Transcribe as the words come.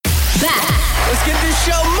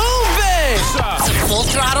show moving. Full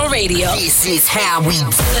Throttle Radio. This is how we do.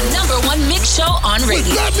 The #1 mix show on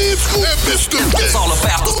radio. Let me school and Mr. It's all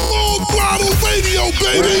about the Full Throttle Radio,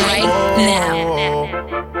 baby. Right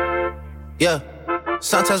now. Yeah.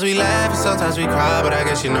 Sometimes we laugh and sometimes we cry, but I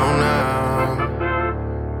guess you know now.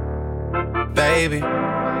 Baby,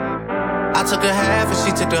 I took a half and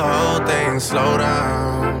she took the whole thing. Slow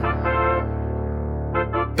down.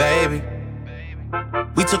 Baby,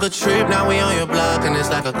 we took a trip, now we on your block and it's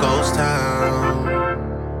like a ghost town.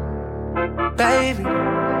 Baby,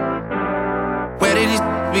 where did these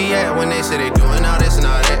be at when they say they doing all this and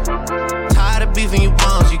all that? Tired of beefing you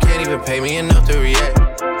bums, you can't even pay me enough to react.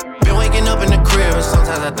 Been waking up in the crib and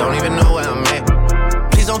sometimes I don't even know where I'm at.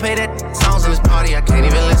 Please don't pay that songs in this party, I can't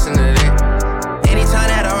even listen to that. Anytime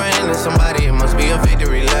that I run into somebody, it must be a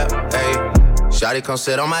victory lap. Hey, shawty come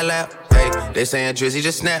sit on my lap. Hey, they saying Drizzy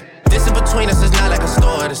just snap. This in between us is not like a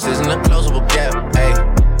store, this isn't a closable gap. Hey,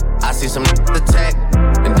 I see some attack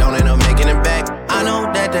and don't end up making it back. I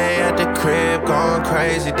know that they at the crib going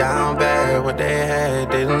crazy down bad. What they had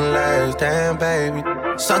didn't last, damn baby.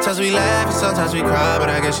 Sometimes we laugh and sometimes we cry, but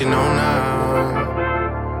I guess you know now.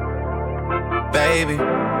 Baby,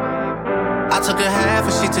 I took a half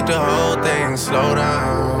and she took the whole thing. Slow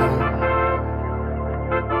down.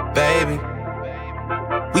 Baby,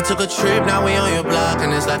 we took a trip, now we on your block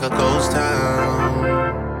and it's like a ghost town.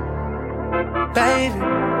 Baby,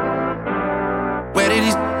 where did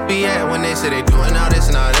these be at when they say they doing all this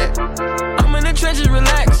and all that? I'm in the trenches,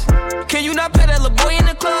 relax. Can you not pet that little boy in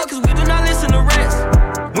the club? Cause we do not listen to rest.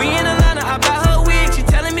 We in Atlanta, I buy her wig. She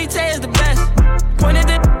telling me Tay is the best. Pointed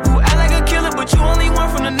at who act like a killer, but you only one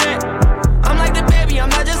from the net. I'm like the baby, I'm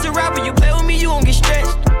not just a rapper. You play with me, you won't get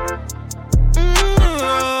stretched.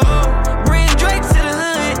 Bring Drake to the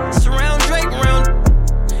hood, surround Drake around.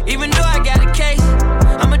 Even though I got a case,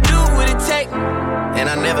 I'ma do what it take. And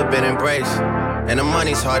I never been embraced, and the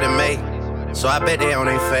money's hard to make. So I bet they on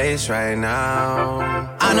their face right now.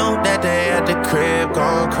 I know that they at the crib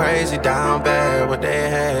going crazy down bad. What they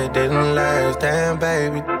had didn't last, damn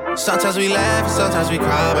baby. Sometimes we laugh and sometimes we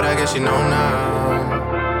cry, but I guess you know now.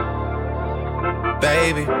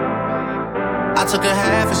 Baby, I took a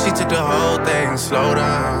half and she took the whole thing. Slow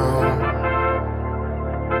down.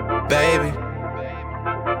 Baby,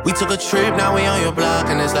 we took a trip, now we on your block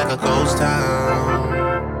and it's like a ghost town.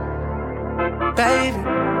 Baby,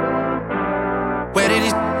 where did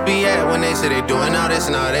these be at when they say they doing all this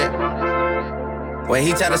and all that? When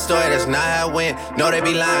he tell the story, that's not how it went. No, they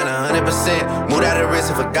be lying 100%. Moved out of the wrist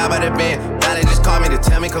and forgot about the bend. Now they just call me to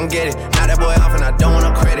tell me come get it. Now that boy off and I don't want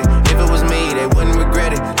no credit. If it was me, they wouldn't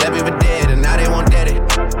regret it. Left me for dead and now they won't dead it.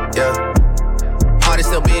 Yeah. Heart is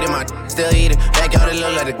still beating, my still eating. Backyard it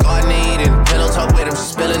look like the garden eating. Pillow talk with him, she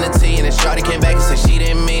spilling the tea. And then Shawty came back and said she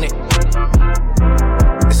didn't mean it.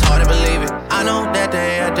 It's hard to believe it. I know that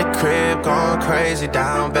they at the crib going crazy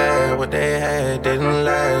down bad. What they had didn't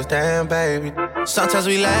last, damn baby. Sometimes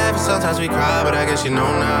we laugh and sometimes we cry, but I guess you know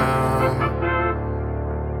now.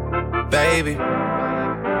 Baby,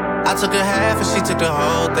 I took a half and she took the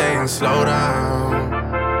whole thing. Slow down.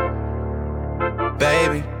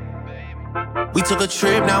 Baby, we took a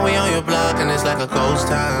trip, now we on your block and it's like a ghost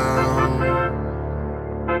town.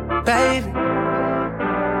 Baby,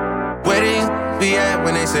 where these be at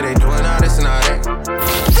when they say they doing all this and all that?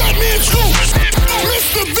 That means who?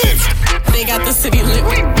 Mr. Vince. They got the city lit.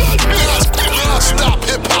 We good non-stop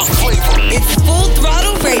hip-hop flavor. It's Full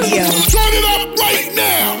Throttle Radio. Turn it up right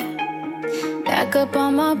now. Back up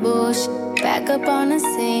on my bullshit, back up on the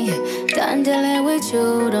scene. Done dealing with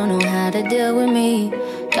you, don't know how to deal with me.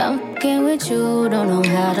 Done fucking with you, don't know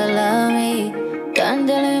how to love me. Done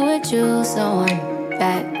dealing with you, so I'm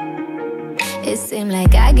back. It seemed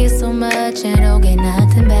like I get so much and don't get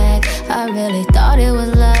nothing back. I really thought it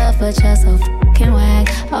was love, but you're so fucking whack.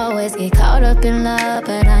 Always get caught up in love,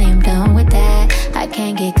 but I am done with that. I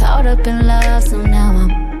can't get caught up in love, so now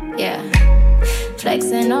I'm,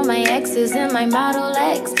 flexing on my exes and my Model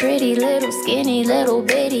X. Pretty little, skinny, little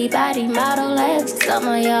bitty body Model X. Some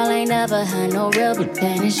of y'all ain't never had no real, but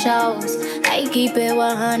then it shows. I keep it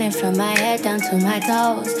 100 from my head down to my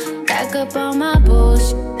toes. Back up on my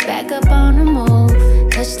bullshit, back up on the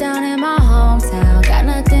move. Touchdown in my hometown, got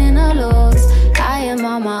nothing to lose. I am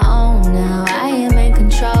on my own now, I am in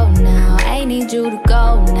control now. I need you to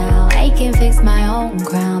go now, I can fix my own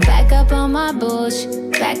crown. Back up on my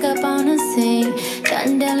bullshit, back up on the scene.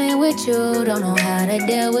 Done dealing with you, don't know how to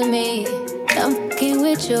deal with me. Done fucking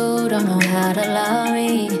with you, don't know how to love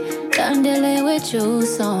me. Done dealing with you,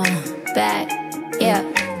 so I'm back,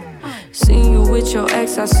 Seen you with your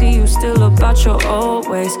ex, I see you still about your old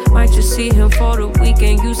ways. Might just see him for the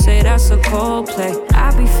weekend, you say that's that's a Coldplay.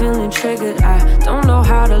 I be feeling triggered, I don't know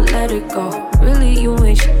how to let it go. Really, you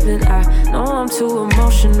ain't shit, then I know I'm too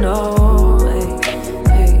emotional.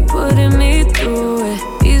 Hey, putting me through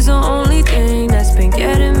it. He's the only thing that's been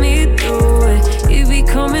getting me through it. He be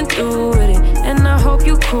coming through with it, and I hope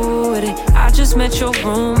you cool with it. I just met your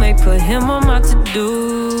roommate, put him on my to-do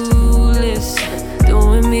list.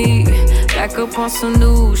 Doing me, back up on some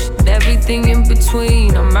new shit, everything in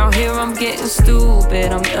between. I'm out here, I'm getting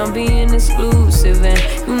stupid. I'm done being exclusive, and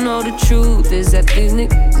you know the truth is that these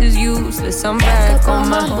niggas is useless. I'm back on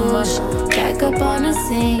my bush, back up on the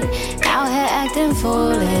scene. Out here acting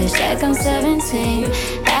foolish, like I'm 17.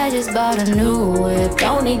 I just bought a new whip,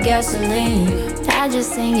 don't need gasoline. I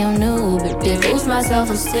just seen your new, but did lose my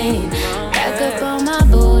self-esteem. Back up on my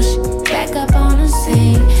bush, back up on the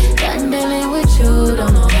scene. Done dealing with you,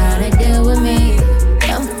 don't know how to deal with me.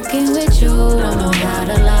 I'm fucking with you, don't know how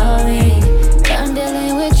to love me. Done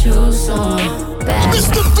dealing with you, so I'm back.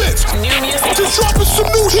 Mr. Vince, just dropping some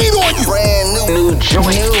new heat on you. Brand new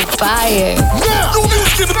joint. New fire. Now, new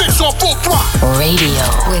music in the mix on Full Throttle Radio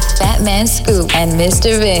with Fatman Scoop and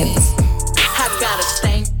Mr. Vince. I gotta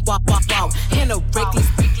stay, walk, in a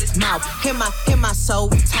reckless mouth. Hear my soul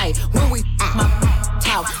tight when we my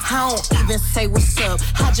talk. I don't even say what's up,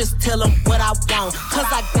 I just tell him what I want. Cause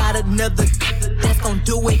I got another that's gon'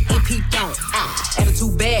 do it if he don't.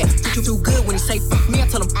 Attitude bad, too good when he say me, I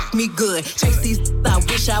tell him me good. Chase these, I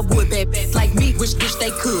wish I would, bad like me, wish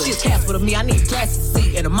they could. She's Casper to me, I need glasses to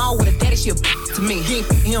see. And the mall with a daddy, she a to me.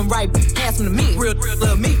 Him right, pass him to me. Real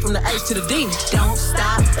love me from the H to the D. Don't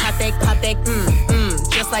stop, pop that,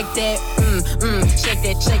 just like that, shake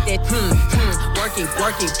that, work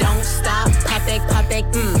it, don't stop, pop that,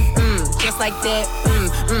 just like that,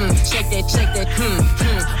 shake that,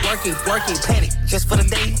 work it, Panic, just for the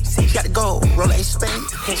day, see you got to go, roll a spade,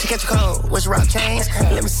 she catch a cold, what's your rock chains,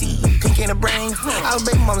 let me see, pink in the brain, our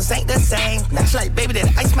baby mamas ain't the same, now she like, baby,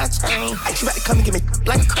 that ice my chain, she about to come and give me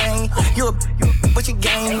like a crane, you what you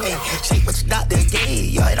game, shake what your doctor gave,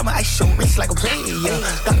 yo, I'm ice your wrist like a player,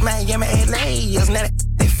 Dr. Miami, LA, now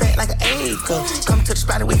they fat like an acre, come to the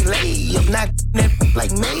spot and we can lay up, not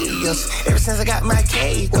like mayors, ever since I got my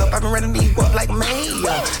cake up, I've been running these up like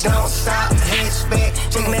mayor, don't stop, hands back,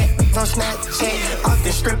 shaking that on Snapchat, off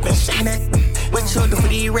the strip and shaking that, what you do for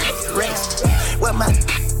these rats, what my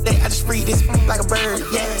that, I just free this like a bird,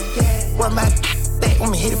 yeah, what my that,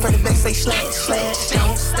 when me hit it from the back, say slash,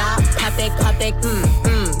 don't stop, pop that,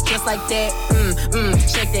 just like that,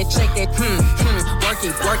 shake that,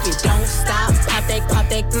 work it, don't stop, pop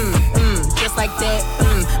that, just like that,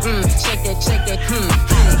 shake that,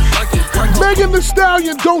 work it. Megan Thee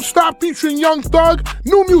Stallion, Don't Stop featuring Young Thug.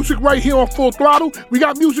 New music right here on Full Throttle. We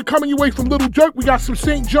got music coming your way from Little Jerk. We got some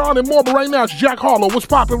St. John and more, but right now it's Jack Harlow, What's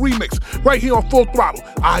Poppin' remix right here on Full Throttle.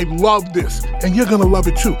 I love this, and you're gonna love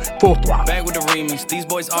it too. Full Throttle. Back with the remix. These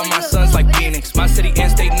boys are my sons like Phoenix. My city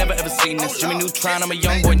and state never ever seen this. Jimmy Neutron, I'm a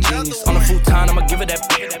young boy genius. On the futon, I'ma give it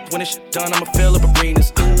that. When it's done, I'ma fill up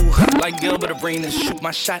arenas. Ooh, like Gilbert Arenas. Shoot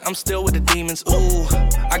my shot, I'm still with the demons. Ooh,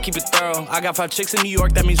 I keep it thorough. I got 5 chicks in New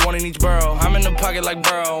York, that means 1 in each borough. I'm in the pocket like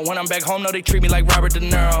Burrow. When I'm back home, no, they treat me like Robert De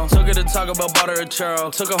Niro. Took her to Taco Bell, bought her a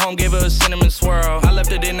churro. Took her home, gave her a cinnamon swirl. I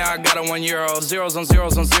left it in, now I got her €1. Zeros on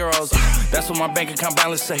zeros on zeros. That's what my bank account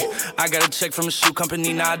balance say. I got a check from a shoe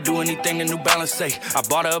company, now I do anything the New Balance say. I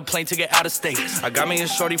bought her a plane to get out of state. I got me a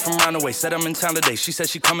shorty from Roundaway, said I'm in town today. She said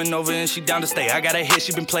she coming over and she down to stay. I got a hit,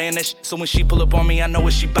 she been playing that shit. So when she pull up on me, I know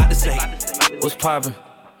what she bout to say. What's poppin'?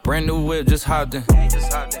 Brand new whip, just hopped in.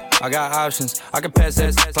 I got options, I can pass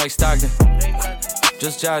that like Stockton.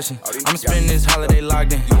 Just joshing, I'm spending this holiday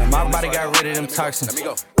locked in. My body got rid of them toxins.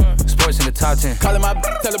 Sports in the top 10. Callin' my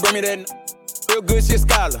tell her bring me that. Real good, she a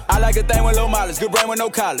scholar. I like a thing with low mileage, good brain with no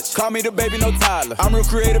college. Call me the baby, no Tyler. I'm real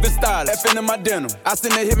creative and stylish. F in my denim. I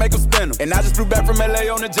send that hit, make them spin 'em. And I just flew back from LA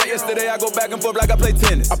on the jet yesterday. I go back and forth like I play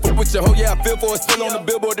tennis. I fuck with your hoe, yeah, I feel for it. Still on the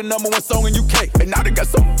Billboard, the #1 song in UK. And now they got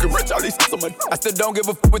so fucking rich, all these on my. I still don't give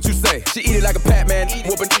a fuck what you say. She eat it like a Pac-Man,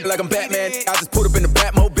 whooping like I'm Batman. I just put up in the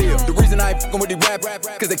Batmobile. The reason I ain't fucking with these rap,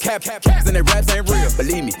 cause they caps and they raps ain't real.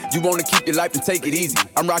 Believe me, you wanna keep your life and take it easy.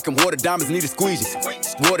 I'm rocking water, diamonds, need a squeegee.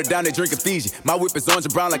 Water down, they drinking Fiji. My whip is orange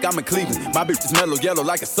and brown like I'm in Cleveland. My bitch is mellow yellow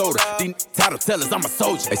like a soda. These title tellers, I'm a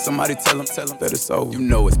soldier. Hey, somebody tell them that it's over. You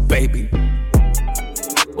know it's baby.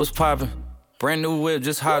 What's poppin'? Brand new whip,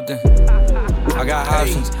 just hopped in. I got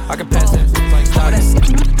options, I can pass that like Stockton.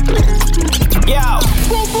 Yo!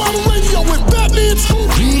 Full Throttle Radio with Fatman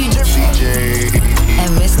Scoop, DJ,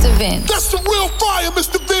 and Mr. Vince. That's the real fire,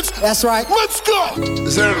 Mr. Vince. That's right. Let's go!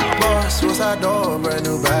 Boss, suicide door, brand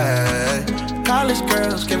new bag. College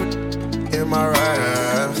girls, give it in my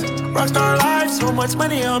raps. Rockstar life, so much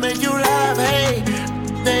money, I'll make you laugh. Hey,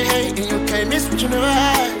 they hate and you can't miss what you never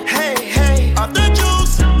had. Hey, hey, off the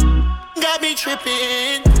juice, got me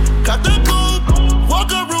tripping. Cut the coupe,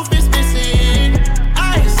 walker roof is missing.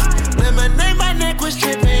 Ice, lemonade, my neck was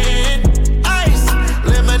tripping. Ice,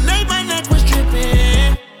 lemonade, my neck was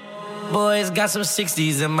tripping. Boys got some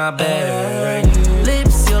 60s in my bag.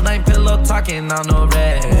 Lips sealed, ain't pillow talking on no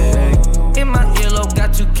rag. In my earlobe,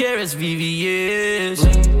 got 2 carats, VVS.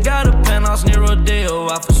 Got a penthouse near Rodeo,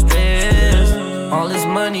 out for stress. All this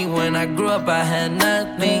money, when I grew up, I had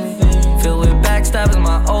nothing. Filled with backstabbing,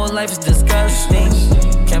 my whole life is disgusting.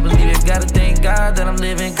 Can't believe it, gotta thank God that I'm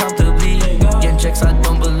living comfortably. Getting checks, I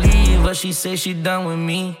don't believe, but she say she done with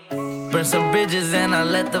me. Burn some bridges and I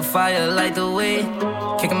let the fire light the way.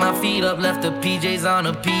 Kicking my feet up, left the PJs on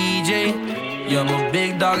a PJ. Yeah, I'm a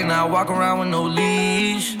big dog and I walk around with no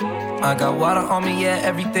leash. I got water on me, yeah,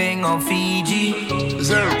 everything on Fiji.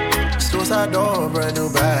 Suicide door, brand new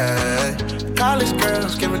bag. College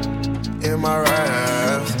girls giving in my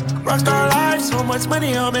raps. Rockstar life, so much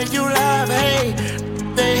money, I'll make you laugh. Hey,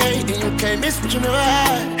 they hate and you can't miss what you never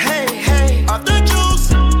had. Hey, hey, off the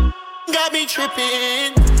juice, got me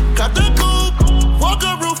tripping. Cut the coupe,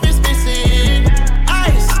 walker roof is missing.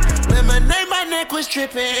 Ice, lemonade, my neck was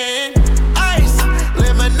tripping. Ice,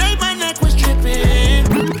 lemonade, my neck was tripping.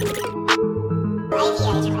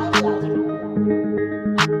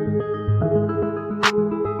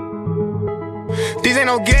 These ain't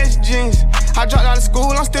no guest jeans. I dropped out of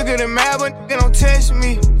school, I'm still getting mad, but they don't test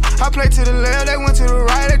me. I play to the left, they went to the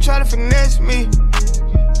right, they try to finesse me.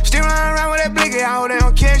 Still running around with that blicky, I hope they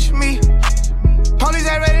don't catch me. Police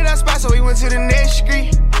had raided our spot, so we went to the next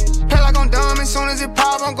street. Play like I'm dumb, as soon as it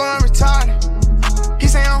pop, I'm going retarded. He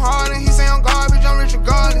say I'm hard and he say I'm garbage, I'm rich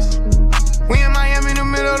regardless. We in Miami in the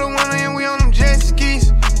middle of the winter and we on them jet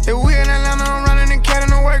skis. If we in Atlanta, I'm running the cat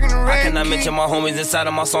and I'm working the red. I cannot mention my homies inside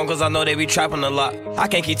of my song cause I know they be trapping a lot. I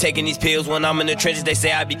can't keep taking these pills when I'm in the trenches, they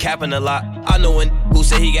say I be capping a lot. I know when who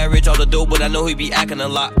say he got rich off the dope, but I know he be acting a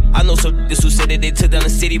lot. I know some niggas who said that they took down the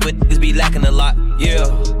city, but niggas be lacking a lot. Yeah,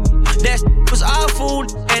 that was our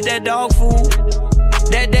food and that dog food.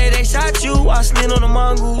 That day they shot you, I slid on the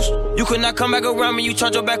mongoose. You could not come back around me, you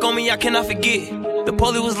turned your back on me, I cannot forget. The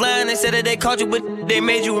police was lying, they said that they caught you, but they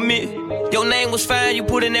made you admit. Your name was fine, you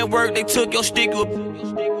put in that work, they took your stick up.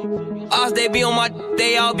 Ours, they be on my,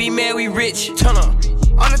 they all be mad, we rich. Turn up.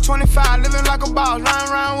 Under 25, living like a boss, lying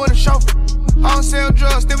around with a chauffeur. I don't sell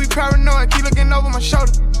drugs, still be paranoid, keep looking over my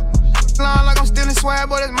shoulder. Lying like I'm stealing swag,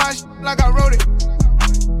 but it's my shit, like I wrote it.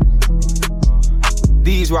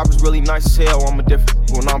 These rappers really nice as hell, I'm a different.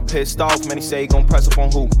 When I'm pissed off, man, he say he gon' press up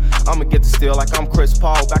on who? I'ma get the steal like I'm Chris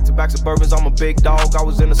Paul. Back-to-back Suburbans, I'm a big dog. I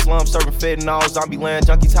was in the slum serving fentanyls. I be laying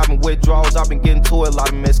junkies having withdrawals. I've been getting to it, a lot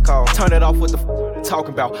of missed calls. Turn it off with the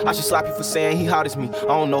talking about. I should slap you for saying he hot as me. I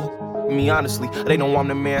don't know me, honestly. They know I'm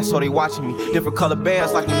the man, so they watching me. Different color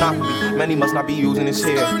bands like Monopoly. Man, he must not be using his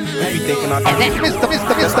hair. He be thinking I do. Mr.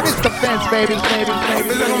 Fence, baby. I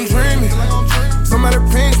feel like I'm dreaming. Somebody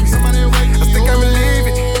pinch me. I think I believe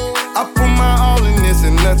it. I put my all in this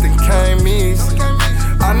and nothing came easy.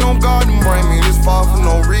 I know God didn't bring me this far for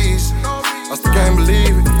no reason. I still can't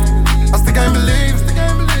believe it. I still can't believe it.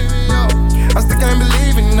 I still can't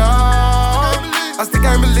believe it, no. I still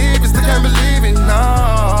can't believe it, still can't believe it,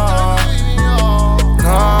 no. No.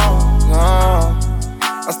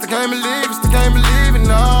 I still can't believe it, still can't believe it,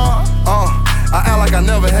 no. I act like I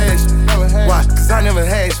never had you. Why? Cause I never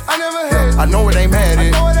had you. I know it ain't mad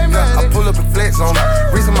at I pull up and flex on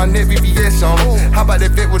it. Reason my neck VVS on it. How about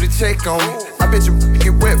that vet with a check on it? I bet you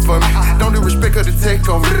get wet for me. Don't do respect or the tech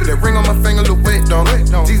on me. That ring on my finger look wet on it.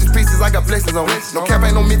 Jesus pieces, I got blessings on it. No cap,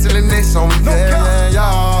 ain't no mental illness on me.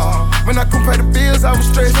 Yeah. When I compare the bills, I was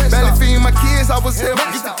stressed. Barely feeding my kids, I was helping.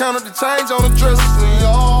 Get the count of the change on the dresses.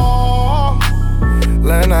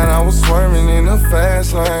 Last night I was swerving in the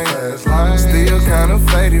fast lane. Still kinda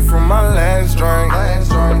faded from my last drink.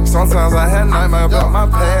 Sometimes I had nightmares about my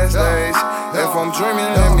past days. If I'm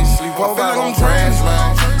dreaming, let me sleep. I feel like I'm dreaming.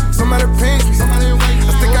 Somebody pinch me. I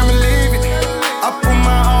think I believe it. I put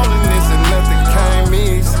my all in this and nothing came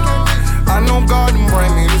easy. I know God didn't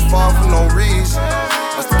bring me this far for no reason.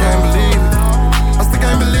 I still can't believe it. I still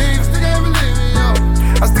can't believe it.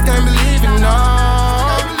 I still can't believe it, no.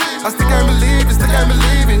 I still can't believe it, still can't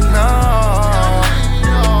believe it, no.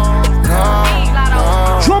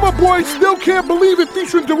 Drummer Boy, Still Can't Believe It,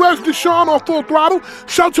 featuring Derez Deshawn on Full Throttle.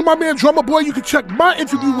 Shout to my man Drummer Boy. You can check my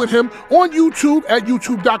interview with him on YouTube at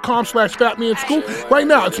youtube.com/FatManSchool. Right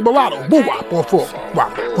now, it's Mulatto, Boo-Wop on Full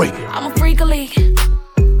Throttle Radio. I'm a freak of league,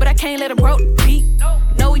 but I can't let a broke beat.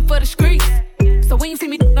 No, we for the streets, so when you see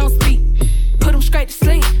me, don't speak. Put them straight to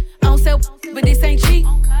sleep. but this ain't cheap.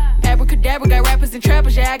 Abracadabra, got rappers and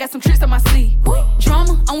trappers, yeah, I got some tricks on my sleeve.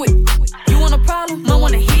 Drama, I'm with you want a problem, I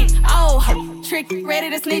want a hit. Oh, tricky, ready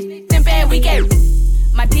to snitch, then bad, we get it.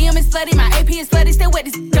 My DM is flooded, my AP is flooded, still wet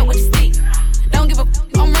this up with the stick. Don't give a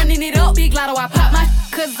I'm running it up, big lotto, I pop my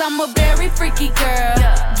cause I'm a very freaky girl.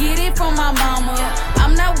 Get it from my mama,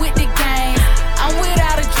 I'm not with the game, I'm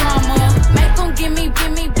without a drama. Make them give me,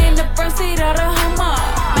 in the front seat of the Hummer.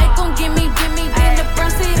 Make them give me, in the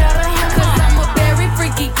front seat of the Hummer. Cause I'm a very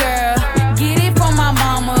freaky girl, get it from my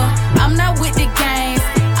mama, I'm not with the games,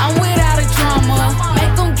 I'm without a drama.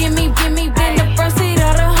 Make them give me, in the front seat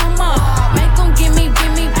of the Hummer. Make them give me,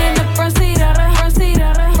 in the front seat of the front seat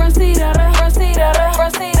of the front seat of the front seat of the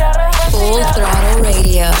front seat of the Full Throttle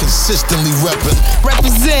Radio. Consistently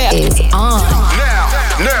represent is on.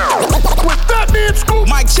 Now. With that man Scoop,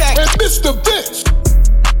 Mike check, and Mr. Vince.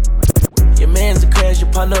 Your man's a crash,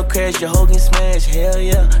 your partner crash, your hoe get smashed. Hell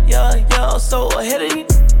yeah, yeah, so ahead of you.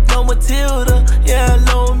 No Matilda, yeah,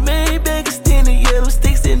 low Maybach extended, yeah, them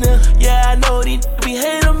sticks in there. Yeah, I know these be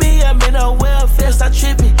hate on me, I'm in our welfare, stop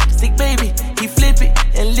tripping. Stick baby, he flip it,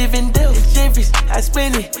 and live in Dell. It's Jeffries, I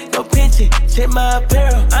spend it, no pinch it, check my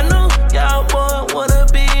apparel. I know y'all boy wanna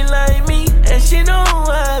be like me, and she know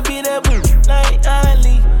I be that boo like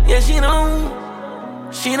Ali. Yeah, she know.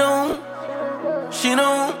 Yeah, she know.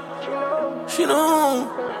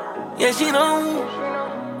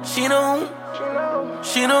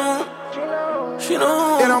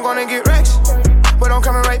 And I'm gonna get racks, but I'm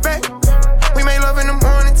coming right back. We made love in the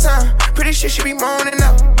morning time. Pretty shit, she be moaning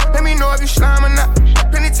out. Let me know if you slime or not.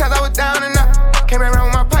 Plenty times I was down and out. Came around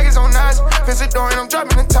with my pockets on knives. Fence the door and I'm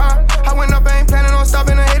dropping the top. I went up, I ain't planning on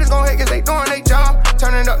stopping. The haters gon' hate cause they doing their job.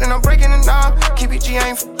 Turn it up, then I'm breaking the knob. Keep it G, I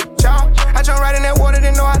ain't y'all. I jump right in that water,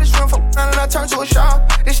 didn't know how to swim for and I turned to a shark.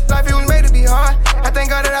 This life, it was made to be hard. I thank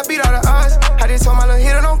God that I beat all the odds. I just told my little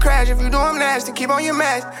hitter don't crash. If you do, I'm nasty, keep on your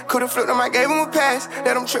mask. Could've flipped him, I gave him a pass.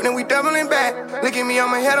 Let him trip, then we doubling back. Look at me,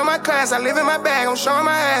 I'm ahead of my class. I live in my bag, I'm showing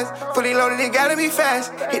my ass. Fully loaded, it gotta be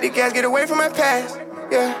fast. Hit the gas, get away from my past.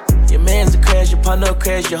 Yeah. Your man's a crash, your partner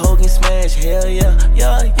crash, your hoe get smashed. Hell yeah,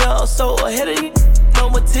 yeah, so ahead of you. No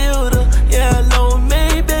Matilda, yeah, low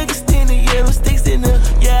Maybach extended, yeah, them sticks in there.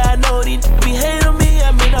 Yeah, I know these be hate on me,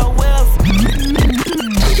 I'm in our welfare.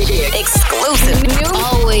 Exclusive.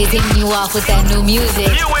 Always hitting you off with that new music.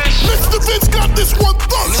 Mr. Vince got this one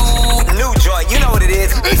first. New joint, you know what it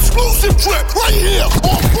is. Exclusive trip right here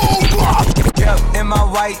on Full Throttle. Yep, in my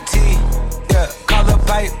white tee. Yeah, call up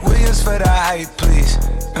Pipe Williams for the hype, please.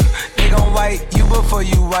 They gon' wipe you before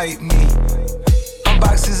you wipe me.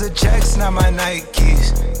 Boxes of checks, not my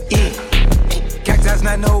Nikes. Cactus,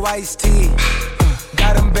 not no iced tea.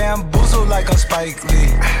 Got them bamboozled like I'm Spike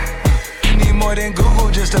Lee. You need more than Google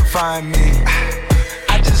just to find me.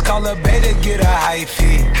 I just call a beta, get a high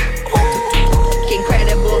fee.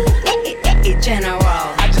 Incredible, general.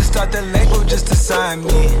 I just start the label just to sign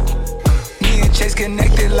me. Me and Chase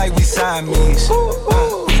connected like we Siamese.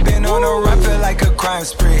 We been on a run, feel like a crime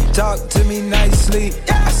spree. Talk to me nicely.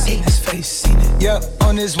 I seen his face, seen it. Yup,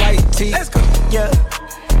 on his white tee. Let's go.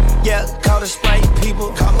 Yeah, call the Sprite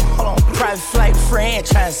people. Call him, hold on. Private flight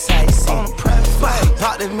franchise sites. On a private flight.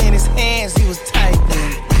 Popped him in his hands, he was tight.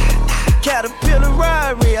 Caterpillar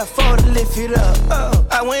robbery, I fought to lift it up.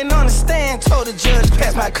 I went on the stand, told the judge,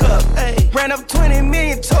 pass my cup. Ay. Ran up 20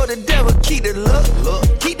 million, told the devil, keep the look.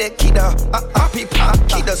 Keep the RP pop,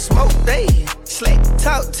 keep the smoke. They slick,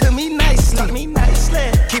 talk to me nicely.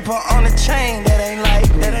 Keep her on the chain, that ain't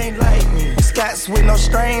like me. Scots with no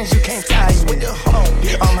strings, you can't tie me.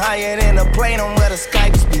 I'm higher than a plane on where the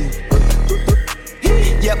Skypes be.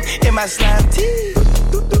 Yep, in my slime tee.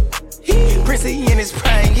 Prissy in his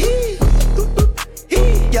prime.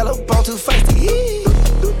 Yellow bone too feisty.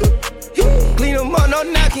 Clean them up, no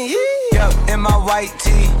knocking. Yep, in my white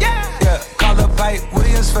tee. Yeah, call up Pipe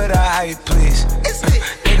Williams for the hype, please.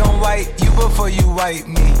 They gon' wipe you before you wipe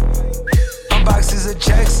me. Boxes of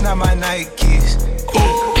checks, not my Nikes.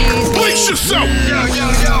 Brace yourself. Yo.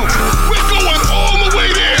 We're going all the way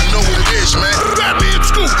there. You know what it is, man. Batman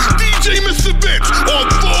Scoop, DJ Mr. Vince on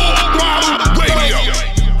Full Throttle Radio.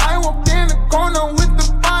 I walked in the corner with the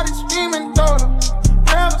body screaming daughter.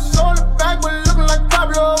 Never sold it back, but looking like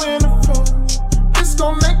Pablo in the floor. This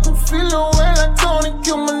gon' make them feel away like Tony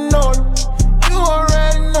Cumanolo. You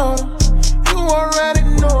already know them.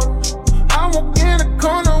 I walk in the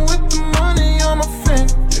corner with the money on my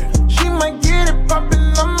finger. She might get it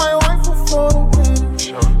poppin', I might wife her for the win.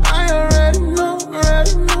 I already know.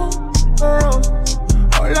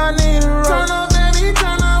 All I need is roll. Turn up, baby,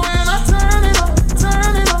 turn up when I turn it up.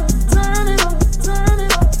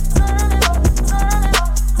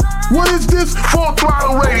 What is this? Full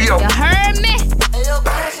Throttle Radio. You heard me?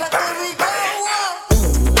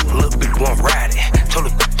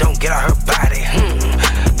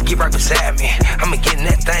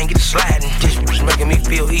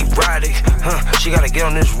 She gotta get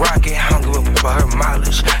on this rocket. I don't give a fuck about her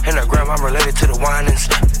mileage. And her grandma related to the Winans.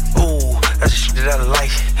 Ooh, that's the shit that I like.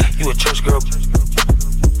 You a church girl.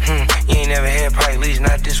 You ain't never had probably at least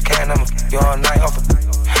not this kind. I'ma f you all night off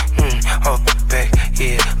back.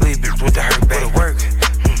 Yeah, leave bitch with the hurt back. Where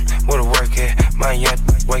the work at? My young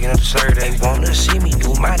waking up to serve. They wanna see me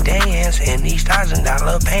do my dance in these $1,000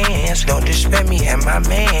 pants. Don't disrespect me and my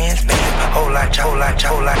mans. Bam, whole lot, tram.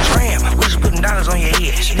 We just putting dollars on your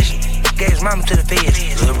head. Gave his mama to the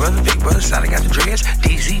feds. Little brother, big brother, side I got the dreads.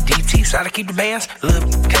 DZ, DT, side I keep the bands. Little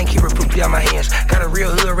can't keep her poopy on my hands. Got a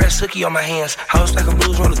real hood red sookie on my hands. House like a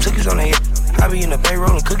blues roll of cookies on the head. I be in the bay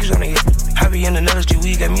rolling cookies on the head. I be in the nutters,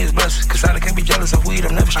 weed got me as blessed. Cause I can't be jealous of weed,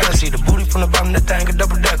 I'm never stressed. See the booty from the bottom, that thing a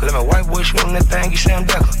double decker. Let my white boy shoot on that thing, you Sam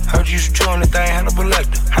Decker. Heard you used to chew on that thing, had a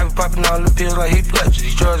selector. I be popping all the pills like he pledges.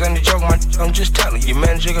 These drugs ain't a joke, I'm just telling. Your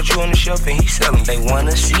manager got you on the shelf and he selling. They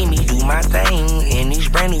wanna see me do my thing in these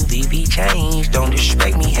brand new VV chains. Don't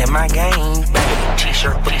disrespect me and my game.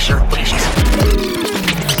 T-shirt.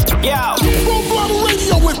 Yo, Full Throttle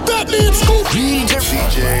Radio with Fatman Scoop, DJ,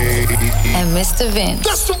 and Mr. Vince.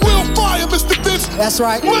 That's the real fire, Mr. Vince. That's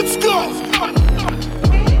right. Let's go.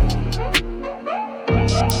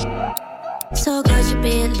 So good you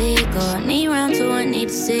be illegal. Need round two, I need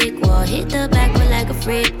a sequel. Hit the back with like a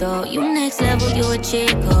freak though. You next level, you a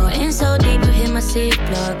chico. In so deep, you hit my seat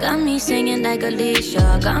plug. Got me singing like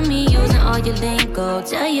Alicia. Got me using all your lingo.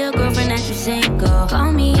 Tell your girlfriend that you single.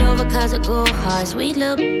 Call me over cause I go hard. Sweet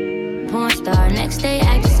little porn star. Next day,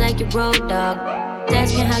 act just like your road dog.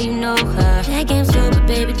 Asking how you know her. That game super,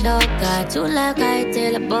 baby, loca. Too loud, I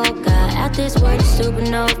tell a boca. Out this world, is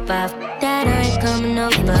supernova. That I ain't coming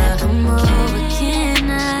over. Can I come over? Can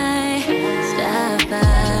I stop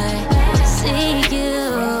by to see you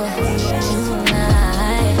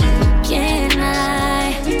tonight? Can I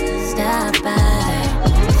stop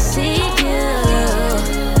by to see you?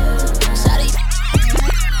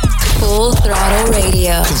 Full Throttle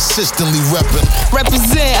Radio. Consistently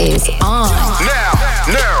represent is on.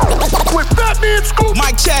 Now. With Fatman Scoop,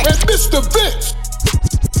 Mic check, and Mr. Vince.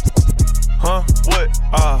 Huh? What?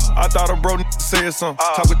 I thought a bro said something.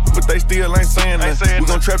 Talkin', but they still ain't saying nothing. We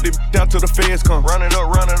gon' trap this down till the feds come. Run it up.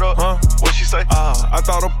 Huh? What she say? I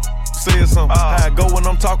thought a said something. How I go when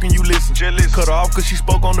I'm talking, you listen. Cut her off cause she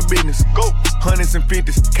spoke on the business. Go. Hundreds and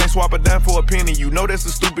fifties. Can't swap a dime for a penny. You know that's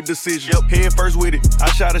a stupid decision. Head first with it. I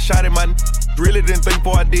shot a shot at my really didn't think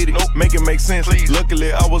before I did it. Make it make sense. Please.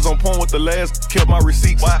 Luckily, I was on point with the last. Kept my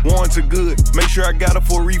receipts. Warranted good. Make sure I got her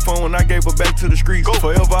for a refund when I gave her back to the streets. Go.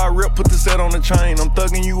 Forever I rip, put the set on the chain. I'm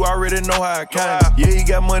thugging you, already know how I came. Yeah, he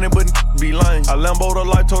got money, but be lame. I Lambo'd her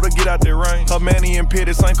life, told her get out that rain. Her manny and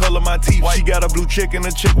pitted, same color my teeth. White. She got a blue chick and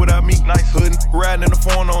a chick without me. Nice. Hood riding in the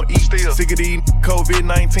phone on E. Still. Sick of these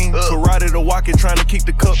COVID-19. Karate to walk it, trying to keep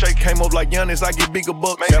the cup. Shake came up like Giannis, I get bigger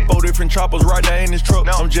bucks. Got 4 different choppers right there in this truck.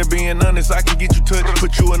 No. I'm just being honest, I can get you touched.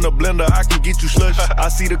 Put you in the blender, I can get you slush. I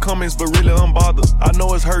see the comments, but really unbothered. I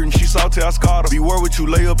know it's hurting, she salty, I scarred her. Beware what you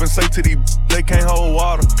lay up and say to these they can't hold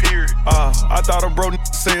water. Period. I thought a bro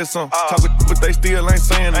said something. Talkin', but they still ain't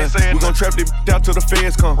saying nothing. We gon' trap this out till the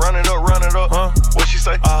feds come. Run it up. Huh? What she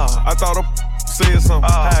say? I thought a said something.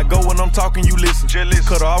 How I go when I'm talking, you listen.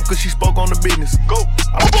 Cut her off cause she spoke on the business. Go.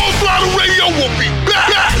 Full Throttle Radio will be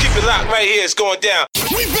back. Keep it locked right here, it's going down.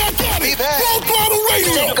 We back at it. Full Throttle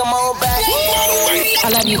Radio. Come on back. Full Throttle Radio. I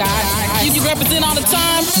love you guys. You represent all the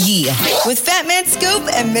time? Yeah. With Fatman Scoop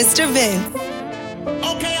and Mr. Vince.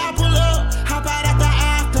 Okay, I pull up. Hop out at the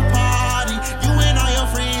after party. You and all your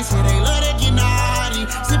friends here, they love that get naughty.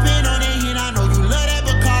 Sipping on that hit, I know you love that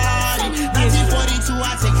Bacardi. 1942,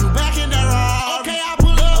 I take you back in the raw. Okay, I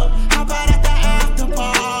pull up. Hop out at the after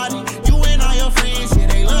party. You and all your friends here,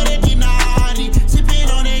 they love that get naughty. Sipping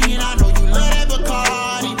on that hit, I know you love that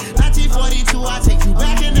Bacardi. 1942, I take you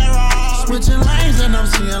back in the raw. Switching lanes and I'm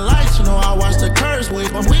seeing lights, you know I watch the curse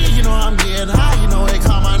with my weed, you know I'm getting high, you know it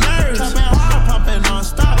calm my nerves. Pumping hard, pumping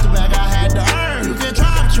non-stop, the bag I had to earn. You can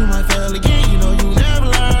try, but you might fail again, you know you never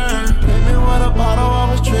learn. Hit me with a bottle, I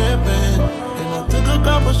was tripping. And I took a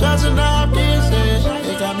couple shots and now I'm dancing.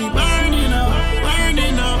 It got me burning up,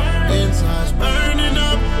 inside's burning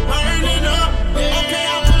up, yeah. Okay,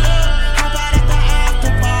 I pull up, hop out at the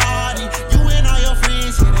after party. You and all your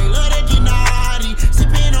friends here, they love that get naughty.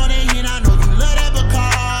 Sipping on that hit, I know you love that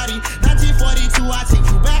Bacardi. 1942, I take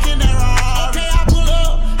you back in that raw. Okay, I pull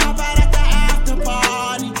up, hop out at the after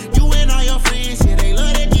party. You and all your friends here, they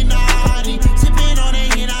love that get naughty. Sipping on that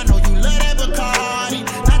hit, I know you love that Bacardi.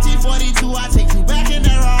 1942, I take you back in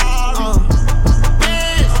that raw.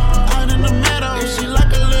 Yes,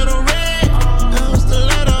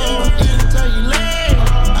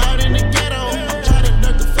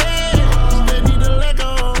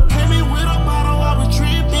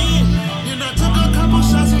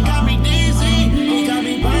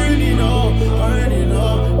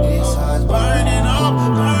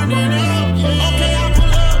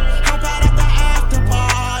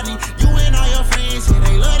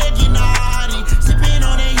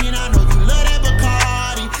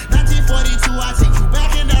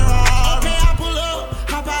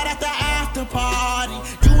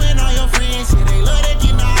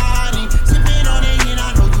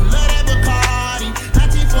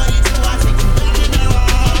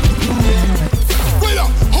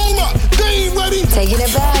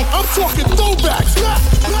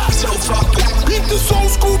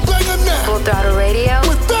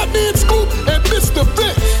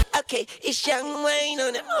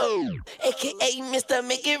 them hoes. AKA Mr.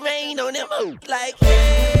 Make It Rain on them hoes. Like,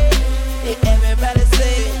 hey, everybody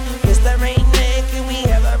say, Mr. Rain Man, can we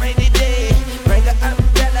have a rainy day? Bring an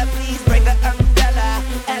umbrella, please, bring an umbrella.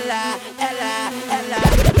 Ella, Ella, Ella.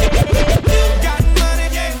 You got money,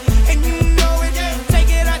 yeah, and you know it, yeah. Take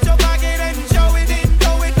it out your pocket and show it, and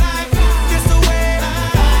throw it like this away,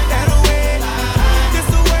 that away, this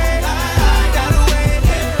away, that away.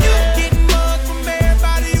 You get mugs from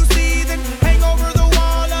everybody you see, then hang over the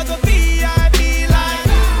wall of the VIP like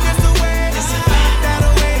this away, that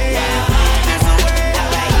away, this away,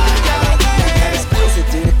 that away. Closer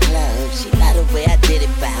to the club, she love the way I did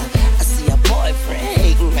it, bow. I see a boyfriend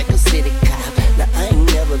hating like a city cop. Now I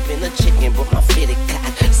ain't never been a chicken, but my fitted cock.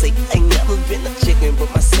 Say I ain't never been a chicken, but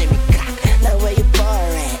my semi cock. Now where your bar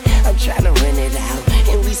at? I'm trying to rent it out,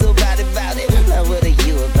 and we so bad about it. Now what are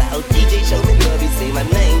you about? DJ show me love, you say my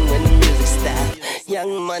name when the music stop.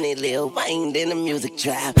 Young Money, Lil Wayne, then the music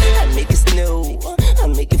drop. I make it snow, I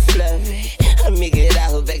make it flurry, I make it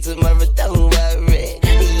out back tomorrow, don't worry.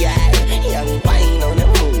 Yeah, Young Wayne on the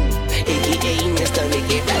move, AKA Mr. Make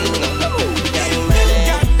It Rain on the move.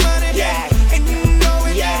 Young Money, yeah, and you know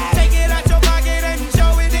it, yeah. Take it out your pocket and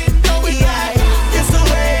show it, and throw it like this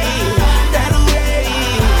away, that away,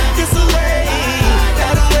 this away,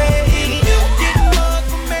 that away. You get mugs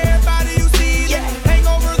from everybody you see, yeah. Hang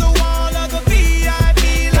over the wall of the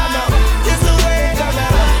VIP like this away,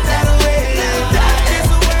 that away, this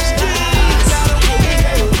away.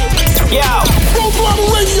 Yo, Full Throttle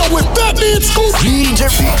Radio with Fatman Scoop, DJ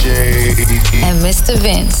and Mr.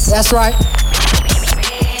 Vince. That's right.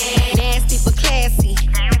 Nasty but classy,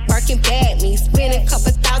 working bad me, spending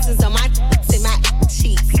couple thousands on my in my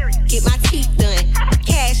cheeks. Get my teeth done,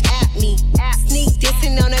 cash at me, sneak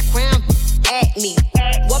dissing on the ground at me.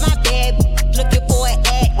 What my bad looking for an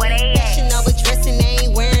act? Fashion over dressing, they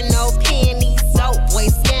ain't wearing no panties. So boy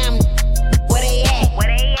scam, where they at?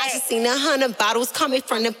 I just seen 100 bottles coming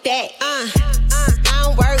from the back. I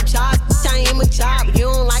don't work job, I am a job. You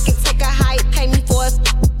don't like it, take a hike, pay me for it.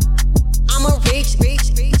 I'm a rich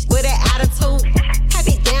with an attitude. Have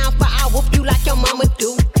it down for I whoop you like your mama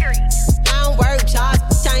do. I don't work job,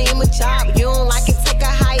 I am a job. You don't like it, take a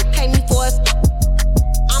hike, pay me for it.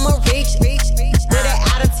 I'm a rich with an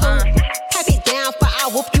attitude. Have it down for I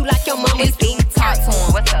whoop you like your mama do. Talk to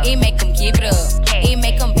him, it make him give it up. It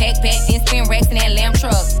make him back, then spin racks in that lamb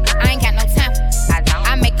truck. I ain't got no time,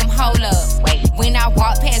 I make them hold up. When I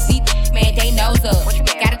walk past these, man, they nose up.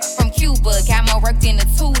 Got it from Cuba, got more work than the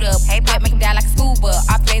tutor. But make him die like a scuba.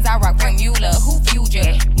 Our plays I rock from Mueller. Who future?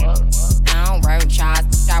 I don't work,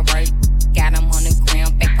 Charles, I work. Got him on the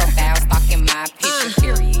ground, fake profile, stalking my picture,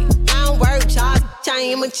 period. I don't work, Charles, I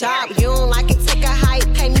am a job. You don't like it, take a hike,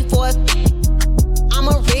 pay me for it. I'm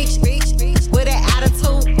a rich with an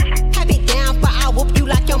attitude. Have it down for I whoop you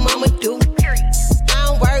like your mama do. I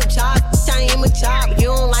don't work, Charles, I am a job. You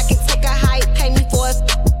don't like it, take a hike, pay me for it.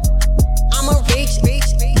 I'm a rich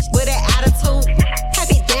with an attitude. Have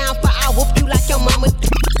it down for I whoop you like your mama do.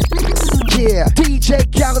 Yeah, DJ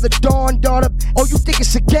Khaled, the Dawn daughter. Oh, you think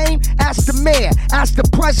it's a game? Ask the mayor, ask the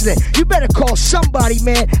president. You better call somebody,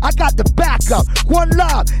 man. I got the backup. One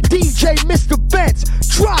love, DJ Mr. Vince.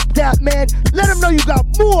 Drop that, man. Let them know you got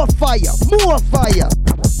more fire, more fire.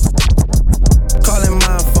 Calling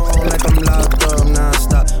my phone like I'm locked up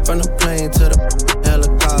non-stop. From the plane to the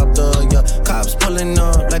helicopter, yeah. Cops pulling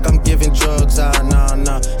up like I'm giving drugs. Nah.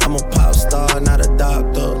 I'm a pop star, not a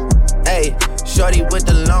doctor. Ayy, shorty with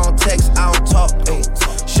the long text, I don't talk. Ay,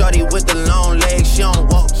 shorty with the long legs, she don't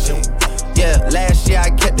walk. Yeah, last year I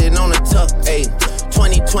kept it on the tuck. Ayy,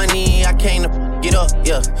 2020 I came to get up.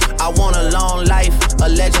 Yeah, I want a long life, a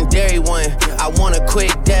legendary one. I want a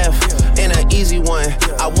quick death and an easy one.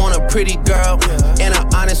 I want a pretty girl and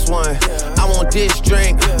an honest one. I want this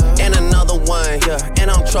drink and another one. Yeah, and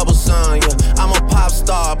I'm troublesome. Yeah, I'm a pop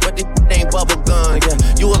star, but this ain't bubble gum.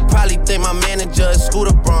 Yeah, you would probably think my manager is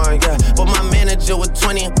Scooter Braun. Yeah, but my manager was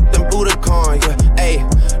 20 and Budokan. Yeah, hey,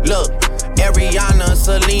 look. Ariana,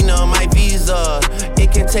 Selena, my visa.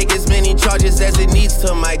 It can take as many charges as it needs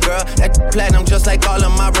to, my girl. That platinum just like all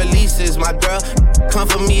of my releases, my girl. Come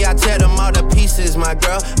for me, I tear them all to pieces, my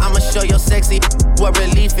girl. I'ma show your sexy what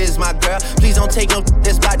relief is, my girl. Please don't take no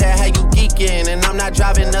that's about that how you geeking. And I'm not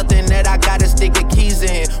driving nothing that I gotta stick the keys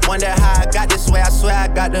in. Wonder how I got this way, I swear I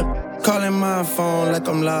got the calling my phone like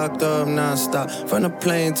I'm locked up non-stop. From the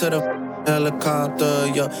plane to the helicopter,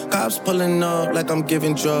 yeah. Cops pulling up like I'm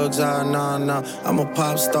giving drugs. Nah. I'm a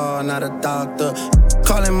pop star, not a doctor.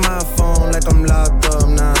 Calling my phone like I'm locked up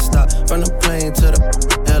non-stop. From the plane to the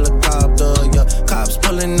helicopter, yeah. Cops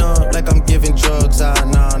pulling up like I'm giving drugs.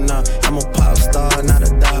 Nah. I'm a pop star, not a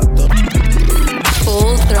doctor.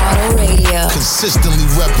 Full Throttle Radio. Consistently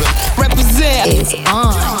Represent. Is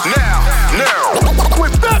on. Now.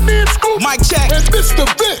 With Batman Scoop. Mic check. And Mr.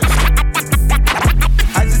 Vince.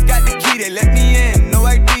 I just got the key, they let me in, no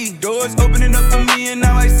ID. Doors opening up for me and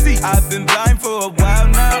now I see. I've been blind for a while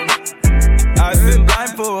now. I've been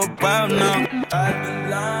blind for a while now. I've been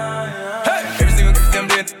blind. Hey, every single damn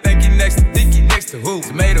day, thank you next to who?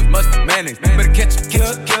 Tomatoes, mustard, mayonnaise. Better catch it,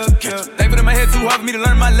 kill. They put in my head too hard for me to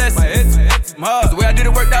learn my lesson. My head too hard. The way I did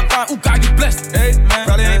it worked out fine. Ooh, God, you blessed. Hey, man,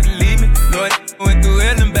 probably ain't believe me. No, I went through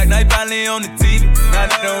hell and back. Now he finally on the TV. Now I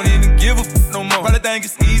don't even give a f no more. Probably think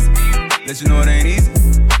it's easy. Let you know it ain't easy.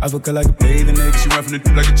 I fuck her like a bathing nigga. She run from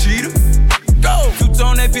the like a cheetah. Go!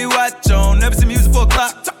 Two-tone AP watch on. Never see music for a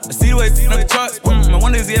clock. I see the way on the charts. I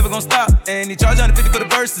wonder is he ever gonna stop. And he charge 150 for the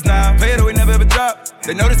verses now. Pay it away, never ever drop.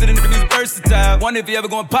 They notice it in the music versatile. Wonder if he ever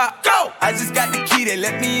gonna pop. Go! I just got the key, they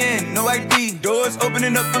let me in. No ID. Doors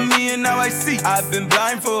opening up for me and now I see. I've been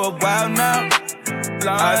blind for a while now.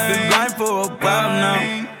 I've been blind for a while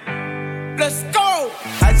now. Let's go!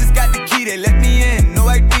 I just got the key, they let me in. No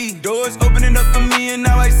ID. Doors opening up for me and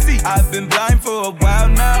now I see. I've been blind for a while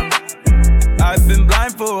now. I've been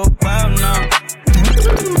blind for a while now.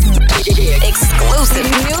 Exclusive.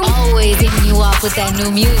 Always hitting you off with that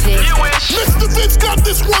new music. Mr. Vince got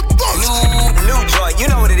this one first. New joint, you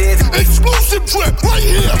know what it is. Exclusive drip right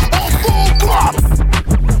here on Full Throttle.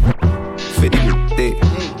 50 thick,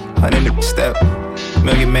 100 step,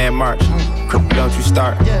 Million Man March. Don't you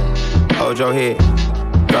start. Hold your head,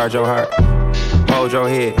 guard your heart. Hold your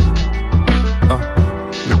head.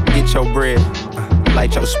 Get your bread,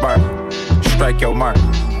 light your spark. Strike your mark.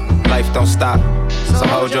 Life don't stop. So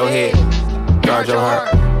hold your head. Guard your heart.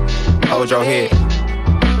 Hold your head.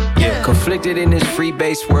 Yeah. Conflicted in this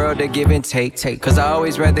free-based world of give and take. Cause I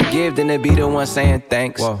always rather give than to be the one saying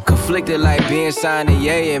thanks. Whoa. Conflicted like being signed to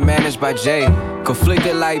Ye and managed by Jay.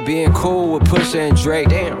 Conflicted like being cool with Pusha and Drake.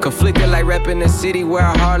 Damn. Conflicted like repping the city where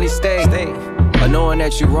I hardly stay. Or knowing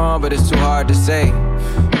that you're wrong but it's too hard to say.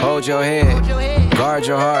 Hold your head. Guard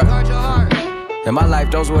your heart. In my life,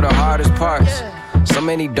 those were the hardest parts. So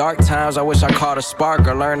many dark times, I wish I caught a spark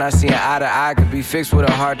or learned I see an eye to eye could be fixed with